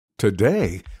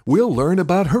Today, we'll learn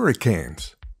about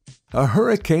hurricanes. A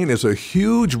hurricane is a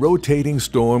huge rotating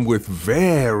storm with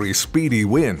very speedy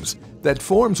winds that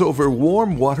forms over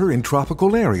warm water in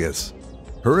tropical areas.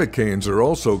 Hurricanes are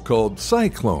also called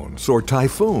cyclones or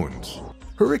typhoons.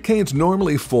 Hurricanes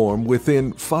normally form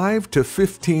within 5 to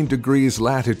 15 degrees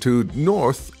latitude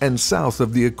north and south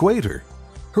of the equator.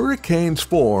 Hurricanes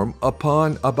form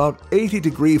upon about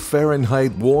 80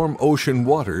 Fahrenheit warm ocean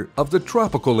water of the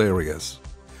tropical areas.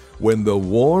 When the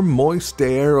warm, moist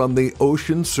air on the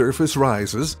ocean surface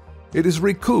rises, it is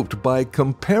recouped by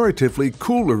comparatively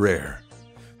cooler air.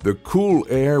 The cool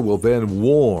air will then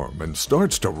warm and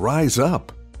starts to rise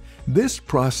up. This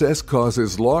process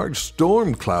causes large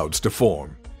storm clouds to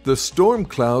form. The storm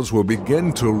clouds will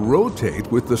begin to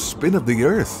rotate with the spin of the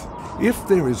earth. If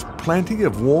there is plenty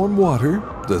of warm water,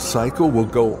 the cycle will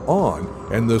go on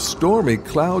and the stormy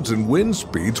clouds and wind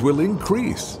speeds will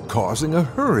increase, causing a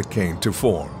hurricane to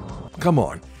form. Come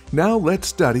on, now let's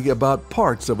study about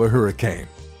parts of a hurricane.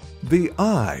 The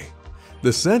eye.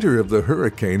 The center of the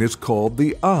hurricane is called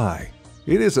the eye.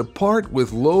 It is a part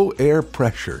with low air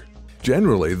pressure.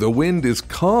 Generally, the wind is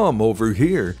calm over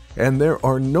here and there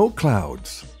are no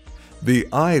clouds. The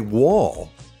eye wall.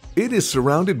 It is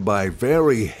surrounded by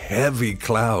very heavy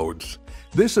clouds.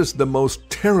 This is the most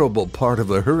terrible part of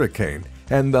the hurricane,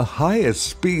 and the highest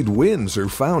speed winds are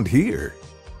found here.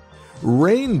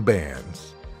 Rain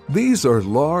bands. These are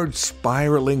large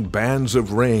spiraling bands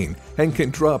of rain and can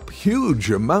drop huge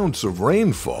amounts of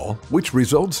rainfall, which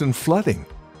results in flooding.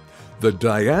 The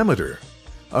diameter.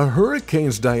 A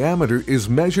hurricane's diameter is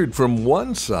measured from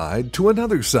one side to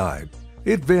another side.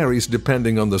 It varies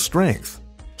depending on the strength.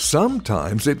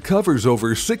 Sometimes it covers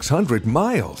over 600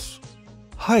 miles.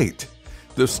 Height.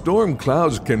 The storm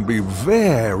clouds can be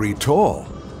very tall.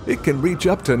 It can reach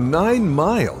up to 9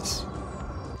 miles.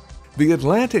 The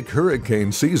Atlantic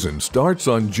hurricane season starts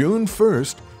on June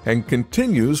 1st and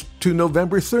continues to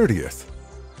November 30th.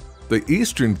 The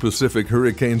Eastern Pacific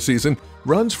hurricane season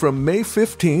runs from May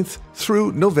 15th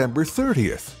through November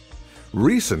 30th.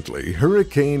 Recently,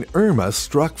 Hurricane Irma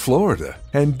struck Florida,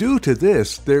 and due to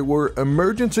this, there were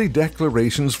emergency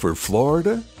declarations for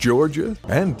Florida, Georgia,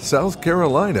 and South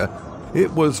Carolina. It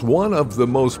was one of the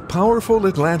most powerful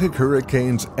Atlantic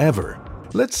hurricanes ever.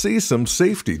 Let's see some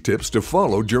safety tips to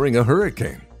follow during a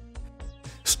hurricane.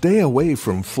 Stay away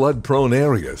from flood-prone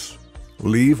areas.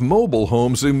 Leave mobile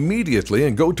homes immediately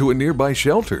and go to a nearby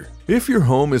shelter. If your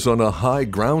home is on a high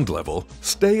ground level,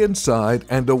 stay inside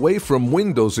and away from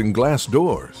windows and glass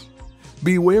doors.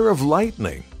 Beware of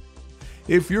lightning.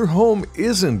 If your home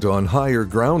isn't on higher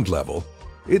ground level,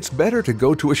 it's better to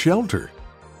go to a shelter.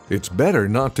 It's better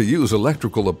not to use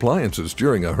electrical appliances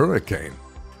during a hurricane.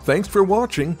 Thanks for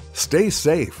watching, stay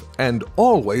safe, and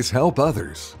always help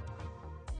others.